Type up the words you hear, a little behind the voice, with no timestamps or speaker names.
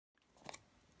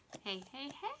Hey, hey,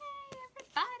 hey,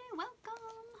 everybody, welcome.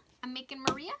 I'm making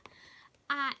Maria.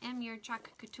 I am your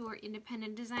Chalk Couture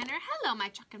independent designer. Hello, my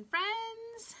chalking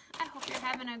friends. I hope you're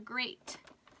having a great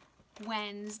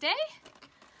Wednesday.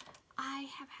 I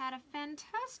have had a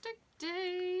fantastic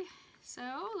day. So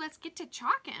let's get to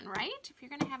chalking, right? If you're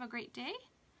going to have a great day,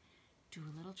 do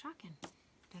a little chalking.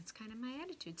 That's kind of my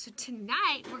attitude. So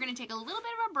tonight, we're going to take a little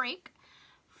bit of a break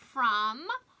from...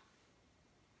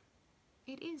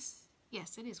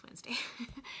 Yes, it is Wednesday. We're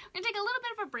going to take a little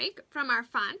bit of a break from our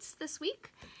fonts this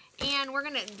week, and we're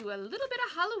going to do a little bit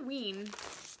of Halloween.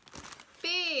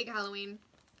 Big Halloween.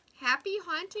 Happy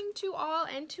haunting to all,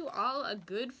 and to all a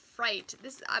good fright.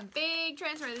 This is a big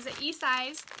transfer. This is an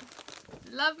E-size.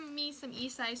 Love me some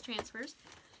E-size transfers.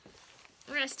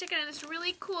 We're going to stick it on this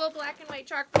really cool black and white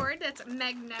chalkboard that's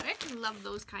magnetic. Love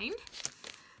those kind.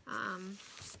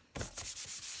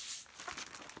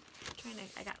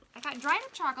 I got dried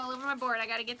up chalk all over my board. I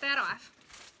got to get that off.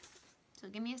 So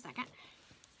give me a second.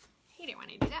 He didn't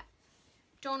want to do that.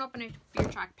 Don't open your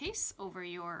chalk paste over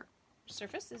your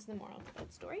surface is the moral of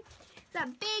that story. It's a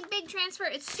big, big transfer.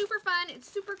 It's super fun. It's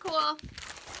super cool.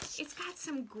 It's got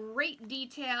some great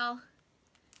detail.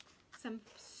 Some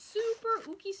super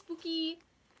ooky spooky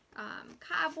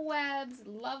cobwebs.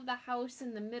 Love the house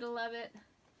in the middle of it.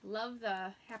 Love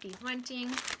the happy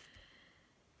haunting.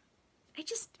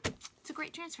 It's a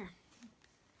great transfer.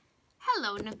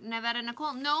 Hello, Nevada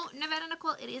Nicole. No, Nevada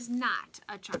Nicole, it is not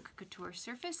a Chalk Couture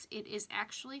surface. It is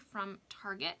actually from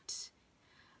Target,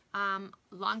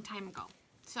 long time ago.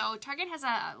 So Target has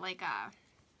a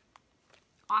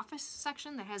office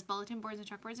section that has bulletin boards and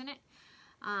chalkboards in it,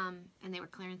 and they were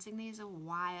clearancing these a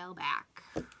while back,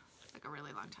 like a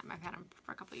really long time. I've had them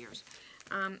for a couple years,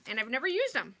 and I've never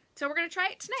used them. So we're going to try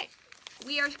it tonight.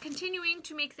 We are continuing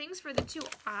to make things for the two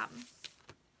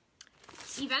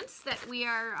events that we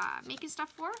are making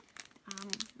stuff for.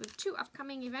 We have two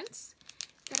upcoming events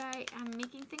that I am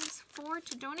making things for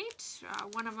to donate.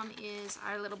 One of them is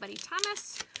our little buddy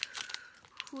Thomas,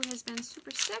 who has been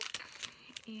super sick,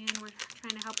 and we're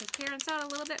trying to help his parents out a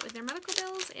little bit with their medical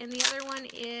bills. And the other one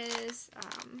is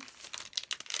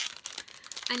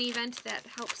an event that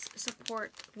helps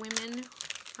support women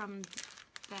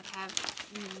that have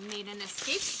made an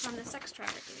escape from the sex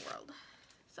trafficking world.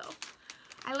 So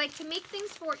I like to make things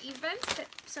for events,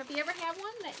 so if you ever have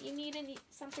one that you need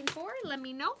something for, let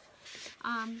me know.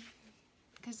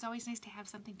 Because it's always nice to have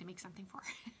something to make something for.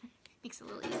 Makes it a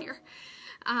little easier.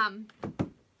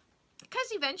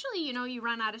 Because eventually, you know, you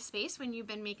run out of space when you've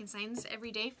been making signs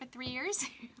every day for 3 years.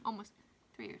 Almost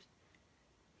 3 years.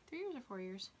 3 years or 4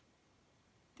 years?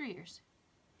 3 years.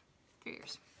 3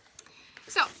 years.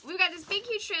 So, we've got this big,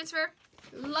 huge transfer.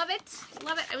 Love it.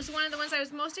 Love it. It was one of the ones I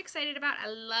was most excited about.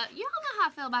 You all know how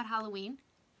I feel about Halloween.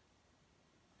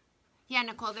 Yeah,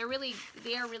 Nicole, they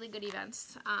are really good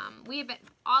events.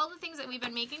 All the things that we've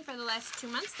been making for the last 2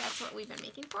 months, that's what we've been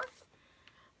making for.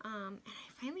 And I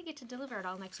finally get to deliver it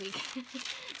all next week.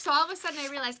 So all of a sudden I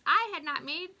realized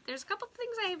there's a couple of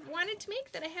things I wanted to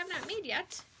make that I have not made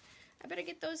yet. I better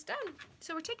get those done.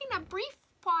 So we're taking a brief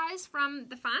pause from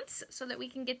the fonts so that we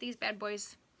can get these bad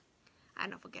boys. I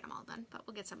don't know if we'll get them all done, but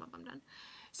we'll get some of them done.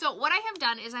 So what I have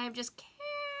done is I have just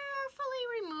carefully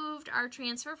removed our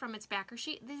transfer from its backer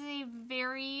sheet. This is a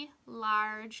very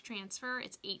large transfer.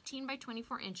 It's 18 by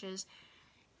 24 inches.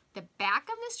 The back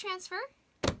of this transfer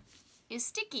is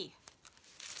sticky.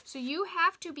 So you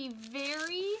have to be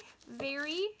very,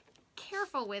 very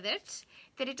careful with it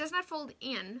that it does not fold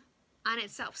in on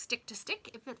itself, stick to stick.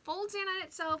 If it folds in on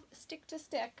itself, stick to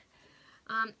stick,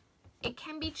 it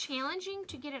can be challenging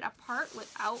to get it apart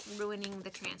without ruining the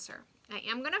transfer. I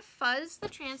am going to fuzz the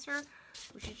transfer,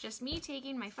 which is just me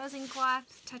taking my fuzzing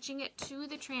cloth, touching it to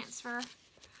the transfer.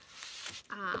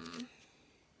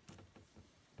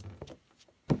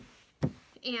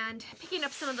 And picking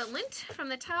up some of the lint from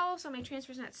the towel so my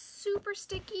transfer is not super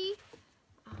sticky.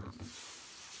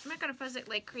 I'm not going to fuzz it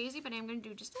like crazy, but I'm going to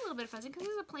do just a little bit of fuzzing because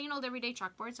this is a plain old everyday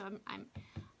chalkboard, so I'm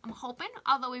hoping,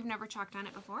 although we've never chalked on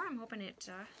it before, I'm hoping it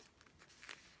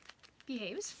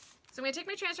behaves. So I'm going to take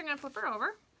my transfer, I'm going to flip her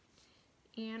over,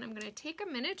 and I'm going to take a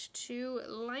minute to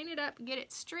line it up, get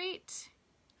it straight,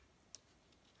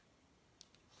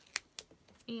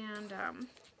 and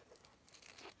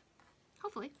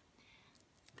hopefully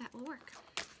that will work.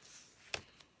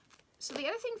 So the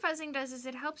other thing fuzzing does is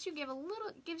it helps you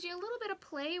gives you a little bit of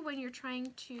play when you're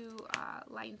trying to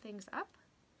line things up,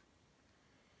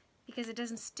 because it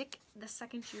doesn't stick the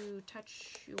second you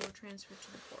touch your transfer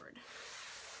to the board.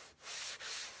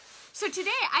 So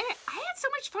today, I had so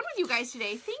much fun with you guys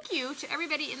today. Thank you to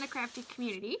everybody in the crafty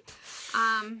community.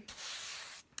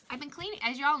 I've been cleaning,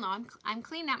 as you all know, I'm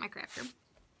cleaning out my craft room.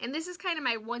 And this is kind of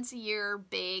my once a year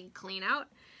big clean out.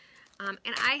 And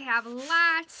I have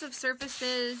lots of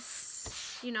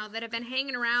surfaces, you know, that have been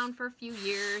hanging around for a few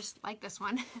years, like this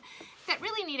one, that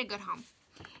really need a good home.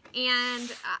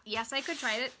 And yes, I could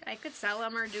try it. I could sell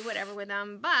them or do whatever with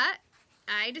them, but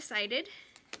I decided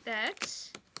that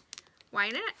why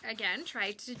not, again,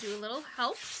 try to do a little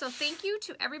help. So thank you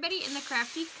to everybody in the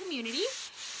crafty community.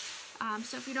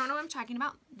 So if you don't know what I'm talking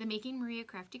about, the Making Maria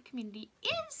crafty community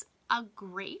is a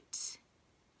great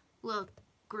little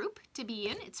group to be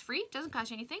in. It's free, doesn't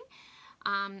cost you anything.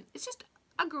 It's just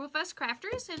a group of us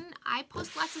crafters, and I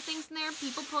post lots of things in there.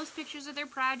 People post pictures of their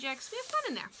projects. We have fun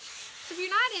in there. So if you're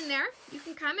not in there, you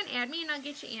can come and add me and I'll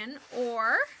get you in,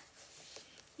 or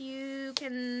you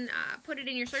can put it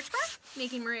in your search bar,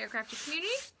 Making Maria Crafty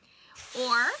Community,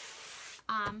 or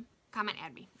come and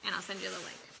add me and I'll send you the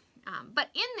link. But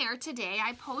in there today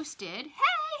I posted,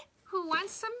 hey, who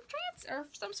wants some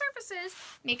surfaces?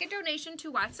 Make a donation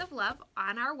to Watts of Love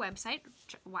on our website.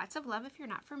 Watts of Love, if you're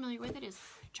not familiar with it, is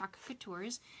Chalk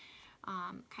Couture's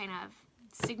kind of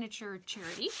signature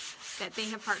charity that they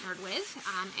have partnered with,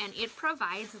 and it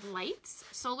provides lights,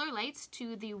 solar lights,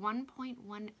 to the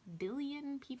 1.1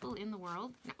 billion people in the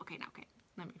world. No, okay,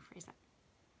 let me rephrase that.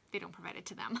 They don't provide it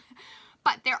to them.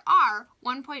 But there are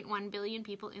 1.1 billion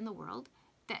people in the world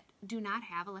that do not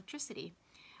have electricity.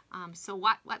 So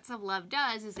what Watts of Love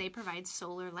does is they provide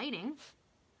solar lighting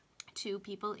to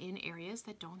people in areas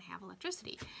that don't have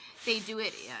electricity. They do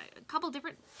it a couple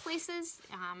different places,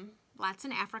 lots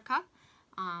in Africa.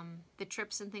 The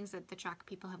trips and things that the Chalk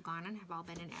people have gone on have all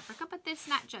been in Africa, but it's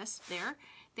not just there.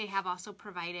 They have also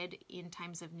provided in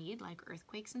times of need, like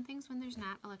earthquakes and things when there's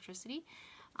not electricity.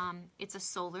 It's a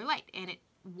solar light, and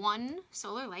one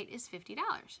solar light is $50.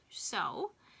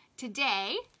 So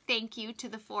today, thank you to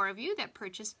the 4 of you that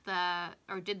purchased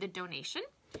did the donation.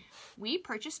 We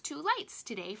purchased 2 lights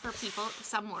today for people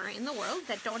somewhere in the world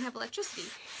that don't have electricity.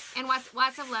 And what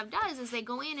Watts of Love does is they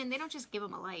go in and they don't just give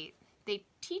them a light. They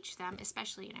teach them,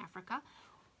 especially in Africa,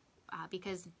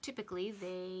 because typically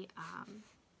they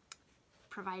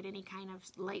provide any kind of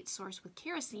light source with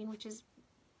kerosene, which is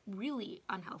really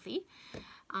unhealthy.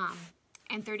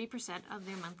 And 30% of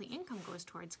their monthly income goes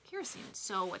towards kerosene.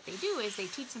 So what they do is they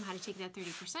teach them how to take that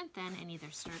 30% then and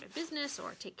either start a business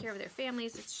or take care of their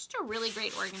families. It's just a really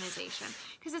great organization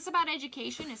because it's about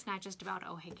education. It's not just about,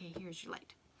 oh, hey, here's your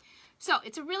light. So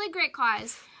it's a really great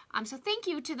cause. So thank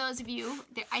you to those of you.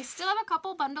 I still have a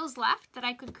couple bundles left that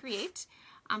I could create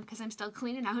because I'm still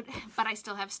cleaning out, but I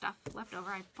still have stuff left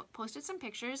over. I posted some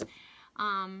pictures.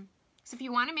 So if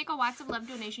you want to make a Watts of Love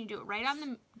donation, you do it right on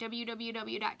the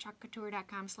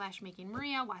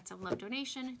www.chalkcouture.com/makingmaria, Watts of Love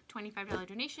donation, $25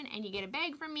 donation, and you get a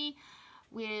bag from me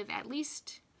with at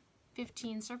least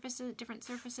 15 different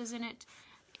surfaces in it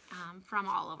from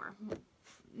all over.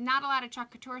 Not a lot of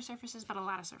Chalk Couture surfaces, but a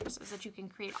lot of surfaces that you can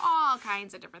create all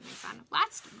kinds of different things on.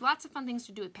 Lots of fun things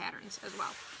to do with patterns as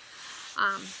well.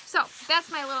 So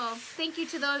that's my little thank you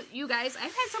to you guys. I've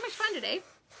had so much fun today,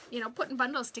 you know, putting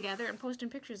bundles together and posting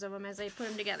pictures of them as I put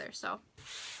them together. So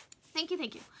thank you.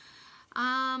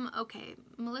 Okay,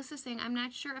 Melissa's saying, I'm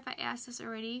not sure if I asked this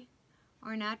already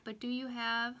or not, but do you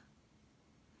have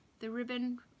the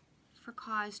ribbon for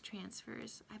cause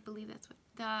transfers? I believe that's what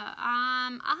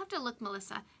I'll have to look,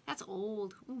 Melissa. That's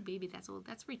old. Oh, baby, that's old.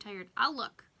 That's retired. I'll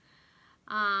look.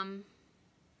 I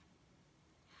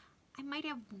might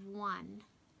have one.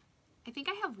 I think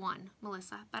I have one,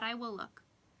 Melissa, but I will look.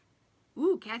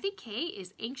 Ooh, Kathy K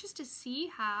is anxious to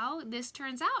see how this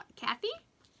turns out. Kathy?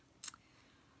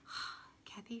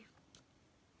 Kathy,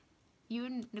 you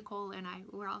and Nicole and I,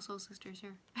 we're all soul sisters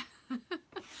here.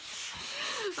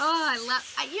 Oh,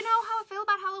 you know how I feel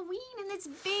about Halloween, and it's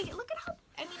big. Look at how,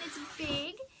 it's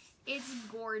big, it's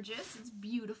gorgeous, it's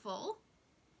beautiful.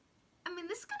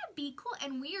 This is gonna be cool,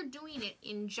 and we are doing it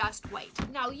in just white.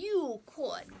 Now, you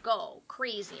could go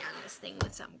crazy on this thing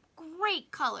with some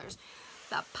great colors.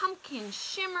 The pumpkin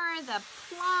shimmer, the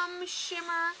plum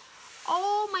shimmer.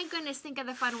 Oh my goodness, think of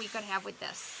the fun we could have with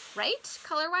this, right?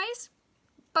 Color-wise.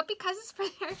 But because it's for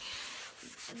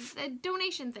the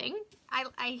donation thing,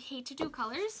 I hate to do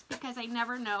colors because I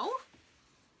never know,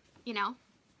 you know.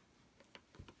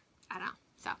 I don't know.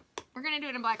 So we're going to do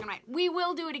it in black and white. We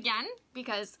will do it again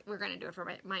because we're going to do it for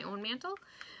my own mantle.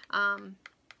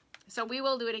 So we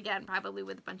will do it again probably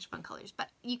with a bunch of fun colors. But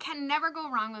you can never go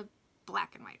wrong with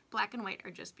black and white. Black and white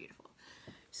are just beautiful.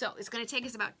 So it's going to take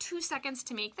us about 2 seconds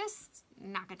to make this. It's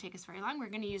not going to take us very long. We're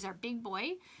going to use our big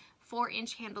boy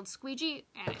 4-inch handled squeegee,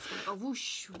 and it's going to go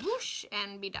whoosh, whoosh,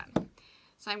 and be done.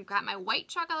 So I've got my white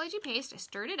Chalkology paste. I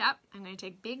stirred it up. I'm going to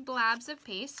take big blobs of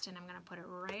paste and I'm going to put it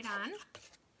right on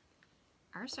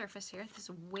our surface here. This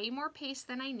is way more paste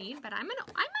than I need, but I'm an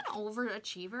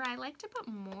overachiever. I like to put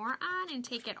more on and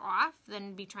take it off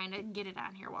than be trying to get it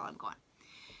on here while I'm going.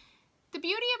 The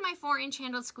beauty of my 4-inch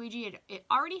handled squeegee, it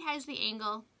already has the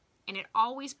angle and it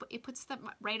puts the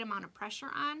right amount of pressure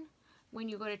on when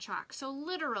you go to chalk. So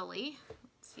literally,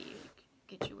 let's see,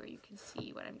 get you where you can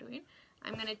see what I'm doing.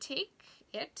 I'm going to take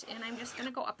it and I'm just going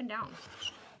to go up and down.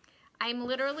 I'm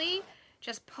literally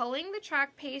just pulling the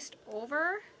chalk paste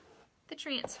over the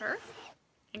transfer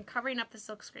and covering up the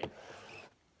silk screen.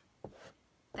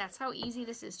 That's how easy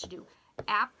this is to do.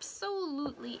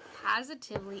 Absolutely,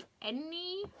 positively,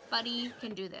 anybody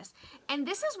can do this. And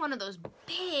this is one of those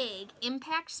big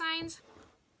impact signs.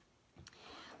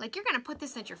 Like you're going to put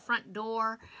this at your front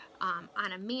door,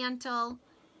 on a mantle,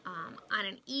 on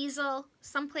an easel,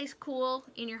 someplace cool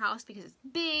in your house because it's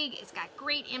big, it's got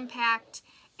great impact,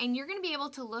 and you're going to be able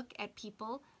to look at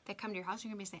people that come to your house and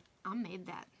you're going to be saying, I made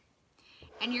that.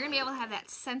 And you're going to be able to have that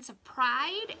sense of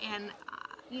pride and,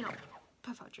 you know,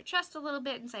 puff out your chest a little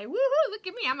bit and say, woohoo, look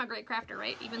at me, I'm a great crafter,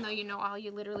 right? Even though you know all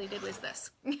you literally did was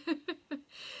this.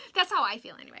 That's how I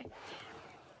feel anyway.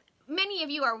 Many of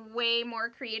you are way more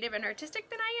creative and artistic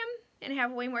than I am and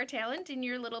have way more talent in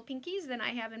your little pinkies than I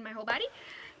have in my whole body.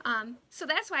 So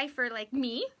that's why for like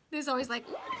me, there's always like,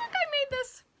 look, I made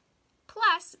this.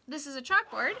 Plus, this is a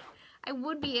chalkboard. I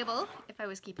would be able, if I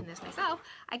was keeping this myself,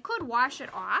 I could wash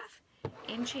it off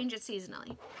and change it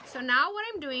seasonally. So now what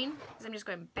I'm doing is I'm just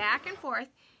going back and forth.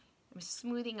 I'm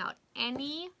smoothing out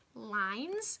any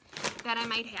lines that I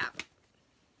might have.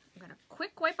 I'm going to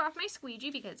quick wipe off my squeegee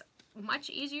because it's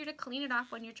much easier to clean it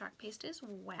off when your chalk paste is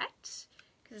wet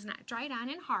because it's not dried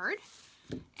on and hard.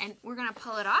 And we're going to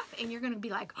pull it off and you're going to be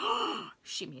like, oh,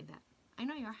 she made that. I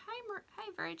know you're,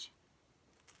 hi Verge.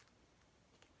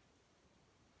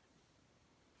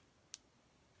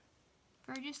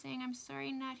 Verge is saying, I'm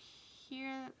sorry, not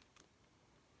here.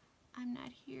 I'm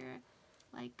not here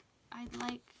like I'd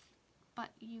like, but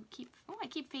you keep, oh, I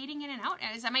keep fading in and out.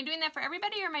 Am I doing that for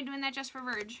everybody or am I doing that just for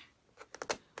Verge?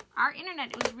 Our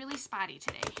internet was really spotty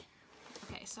today.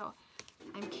 Okay, so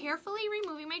I'm carefully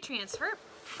removing my transfer.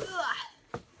 Ugh.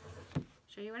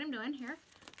 Show you what I'm doing here.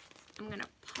 I'm gonna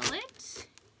pull it.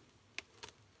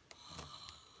 Oh,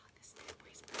 this bad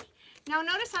boy's pretty. Now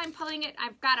notice how I'm pulling it.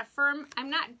 I've got a firm, I'm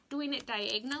not doing it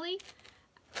diagonally,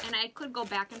 and I could go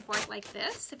back and forth like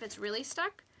this if it's really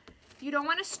stuck. You don't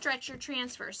want to stretch your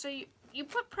transfer, so you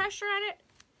put pressure on it,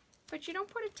 but you don't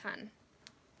put a ton.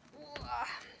 Ugh.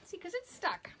 See, because it's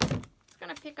stuck. It's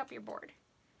gonna pick up your board.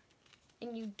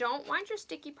 And you don't want your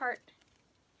sticky part,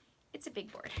 it's a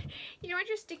big board. You don't want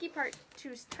your sticky part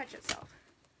to touch itself.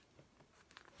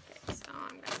 Okay, so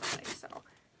I'm gonna go like so.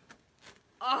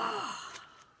 Oh,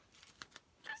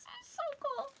 this is so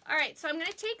cool. All right, so I'm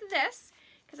gonna take this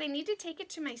because I need to take it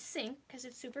to my sink because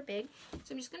it's super big.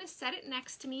 So I'm just gonna set it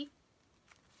next to me,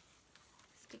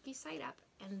 sticky side up,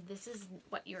 and this is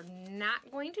what you're not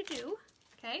going to do,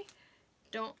 okay?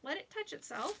 Don't let it touch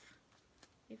itself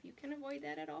if you can avoid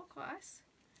that at all costs.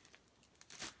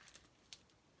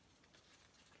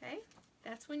 Okay,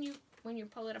 that's when you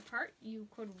pull it apart, you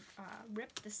could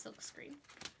rip the silk screen.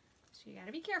 So you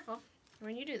gotta be careful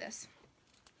when you do this.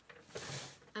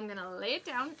 I'm gonna lay it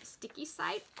down sticky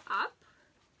side up,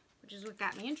 which is what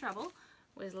got me in trouble,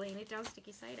 was laying it down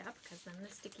sticky side up, because then the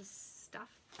sticky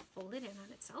stuff folded in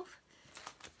on itself.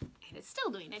 And it's still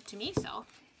doing it to me, so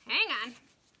hang on.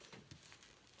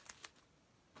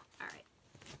 All right,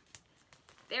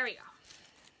 there we go.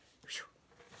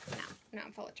 Now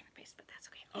I'm full of chalk paste, but that's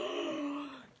okay. Oh,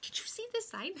 did you see this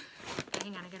side?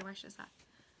 Hang on, I gotta wash this off.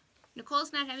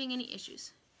 Nicole's not having any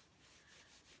issues.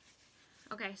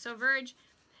 Okay, so Verge,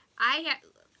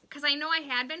 because I know I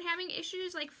had been having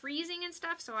issues like freezing and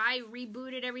stuff, so I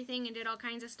rebooted everything and did all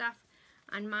kinds of stuff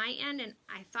on my end, and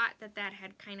I thought that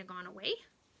had kind of gone away.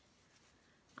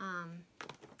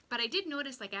 But I did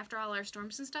notice, like after all our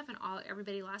storms and stuff and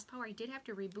everybody lost power, I did have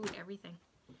to reboot everything.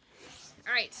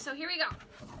 All right, so here we go.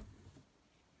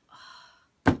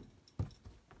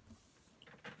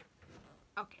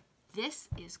 Okay, this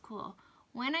is cool.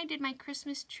 When I did my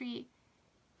Christmas tree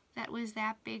that was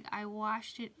that big, I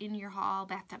washed it in your hall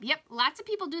bathtub. Yep, lots of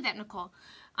people do that, Nicole.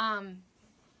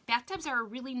 Bathtubs are a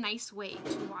really nice way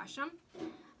to wash them.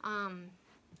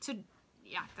 So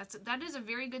yeah, that is a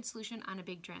very good solution on a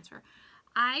big transfer.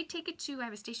 I take it to, I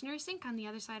have a stationary sink on the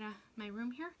other side of my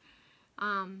room here.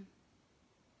 And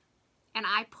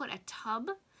I put a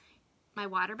tub, my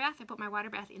water bath, I put my water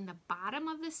bath in the bottom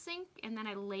of the sink, and then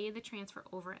I lay the transfer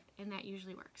over it, and that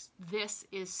usually works. This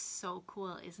is so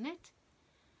cool, isn't it?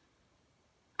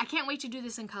 I can't wait to do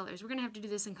this in colors. We're going to have to do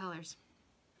this in colors.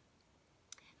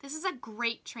 This is a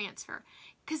great transfer.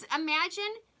 Because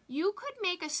imagine you could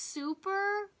make a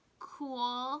super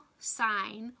cool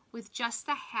sign with just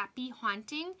the happy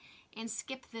haunting and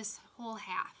skip this whole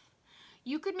half.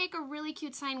 You could make a really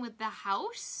cute sign with the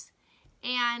house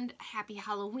and happy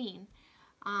Halloween.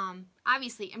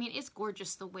 Obviously, I mean, it's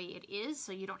gorgeous the way it is,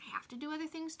 so you don't have to do other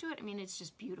things to it. I mean, it's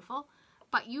just beautiful.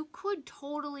 But you could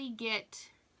totally get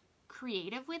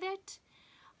creative with it.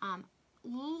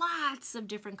 Lots of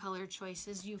different color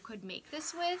choices you could make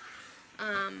this with.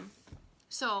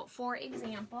 So, for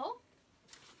example,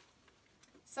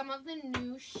 some of the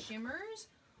new shimmers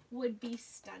would be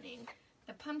stunning.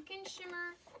 The pumpkin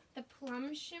shimmer, the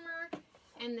plum shimmer,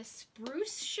 and the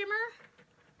spruce shimmer.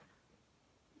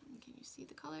 Can you see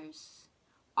the colors?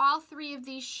 All three of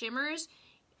these shimmers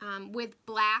with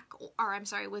black, or I'm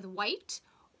sorry, with white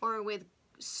or with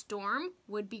storm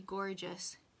would be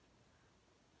gorgeous.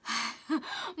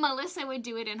 Melissa would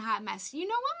do it in Hot Mess. You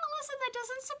know what, Melissa? That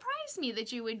doesn't surprise me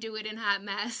that you would do it in Hot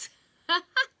Mess.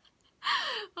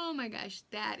 Oh my gosh,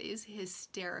 that is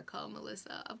hysterical,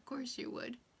 Melissa. Of course you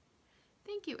would.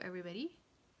 Thank you, everybody.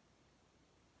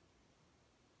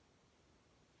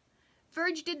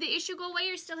 Verge, did the issue go away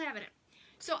or still having it?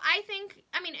 So I think,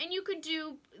 I mean, and you could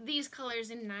do these colors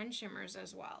in non-shimmers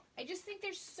as well. I just think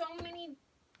there's so many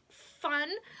fun,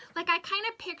 like I kind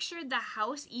of pictured the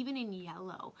house even in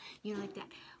yellow, you know, like that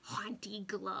haunty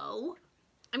glow.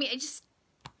 I mean,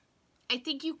 I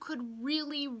think you could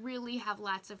really, really have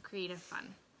lots of creative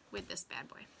fun with this bad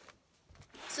boy.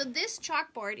 So this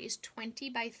chalkboard is 20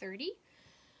 by 30.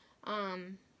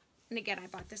 And again, I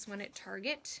bought this one at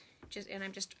Target.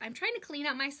 I'm trying to clean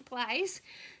out my supplies.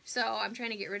 So I'm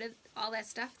trying to get rid of all that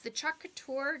stuff. The Chalk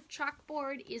Couture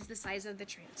chalkboard is the size of the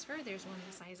transfer. There's one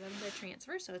the size of the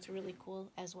transfer, so it's really cool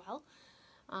as well.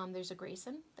 There's a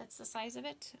Grayson that's the size of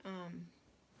it.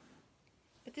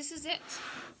 But this is it.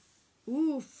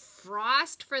 Ooh,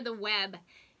 Frost for the web.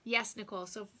 Yes, Nicole.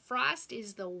 So Frost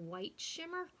is the white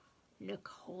shimmer.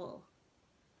 Nicole,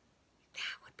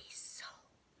 that would be so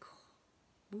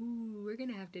cool. Ooh, we're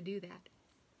gonna have to do that.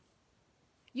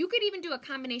 You could even do a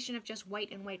combination of just white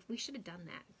and white. We should have done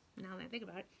that, now that I think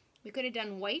about it. We could have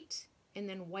done white and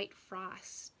then white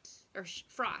frost, or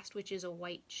frost, which is a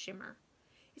white shimmer.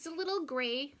 It's a little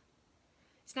gray.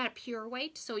 It's not a pure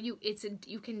white, so you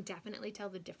can definitely tell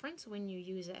the difference when you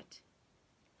use it.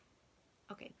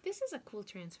 Okay, this is a cool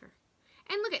transfer.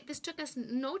 And look at this, took us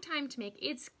no time to make.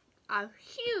 It's a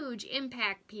huge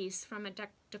impact piece from a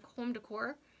home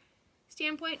decor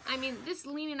standpoint. I mean, this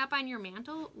leaning up on your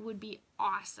mantle would be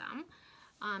awesome.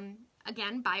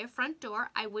 Again, by a front door,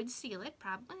 I would seal it.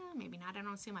 Probably, maybe not. I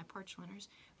don't seal my porch liners.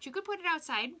 But you could put it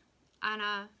outside on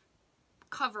a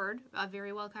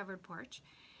very well covered porch.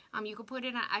 You could put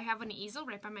it on, I have an easel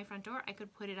right by my front door. I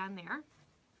could put it on there.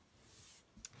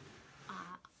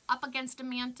 Up against a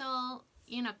mantle,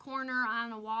 in a corner,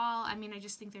 on a wall. I mean, I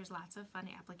just think there's lots of fun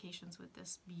applications with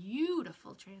this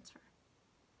beautiful transfer.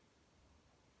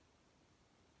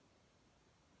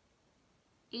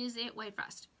 Is it white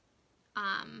frost?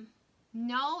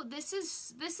 No, this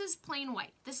is plain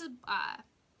white. This is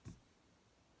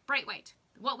bright white.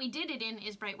 What we did it in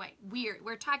is bright white.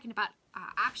 We're talking about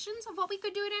options of what we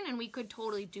could do it in, and we could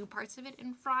totally do parts of it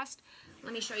in frost.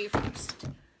 Let me show you first.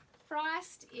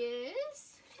 Frost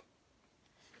is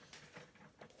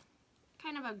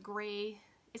kind of a gray.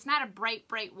 It's not a bright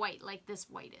white like this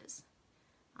white is.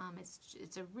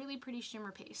 It's a really pretty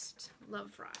shimmer paste.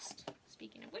 Love Frost.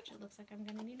 Speaking of which, it looks like I'm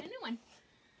going to need a new one.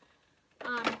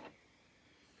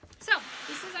 So,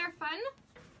 this is our fun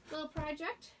little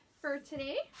project for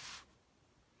today.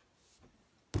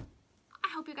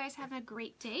 I hope you guys have a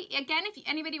great day. Again, if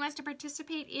anybody wants to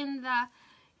participate in the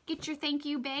Get Your Thank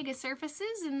You Bag of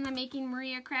Surfaces in the Making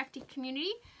Maria Crafty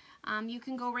community, you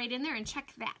can go right in there and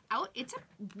check that out. It's a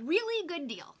really good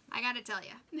deal, I gotta tell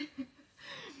you.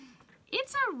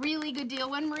 It's a really good deal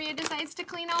when Maria decides to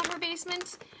clean out her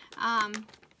basement.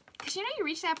 Because you know, you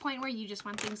reach that point where you just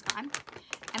want things gone.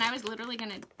 And I was literally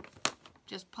going to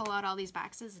just pull out all these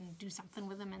boxes and do something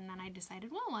with them. And then I decided,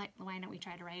 well, why don't we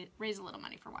try to raise a little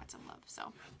money for Watts of Love.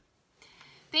 So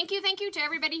thank you to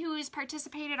everybody who has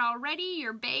participated already.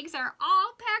 Your bags are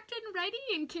all packed and ready.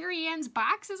 And Carrie Ann's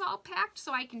box is all packed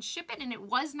so I can ship it. And it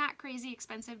was not crazy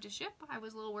expensive to ship. I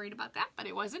was a little worried about that, but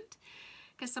it wasn't.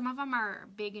 Because some of them are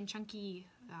big and chunky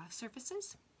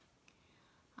surfaces.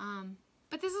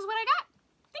 But this is what I got.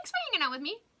 Thanks for hanging out with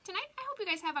me tonight. I hope you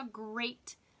guys have a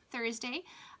great Thursday.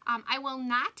 I will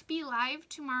not be live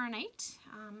tomorrow night.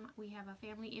 We have a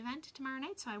family event tomorrow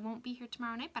night, so I won't be here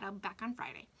tomorrow night, but I'll be back on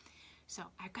Friday. So,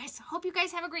 guys, hope you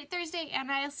guys have a great Thursday, and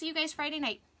I'll see you guys Friday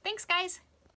night. Thanks, guys.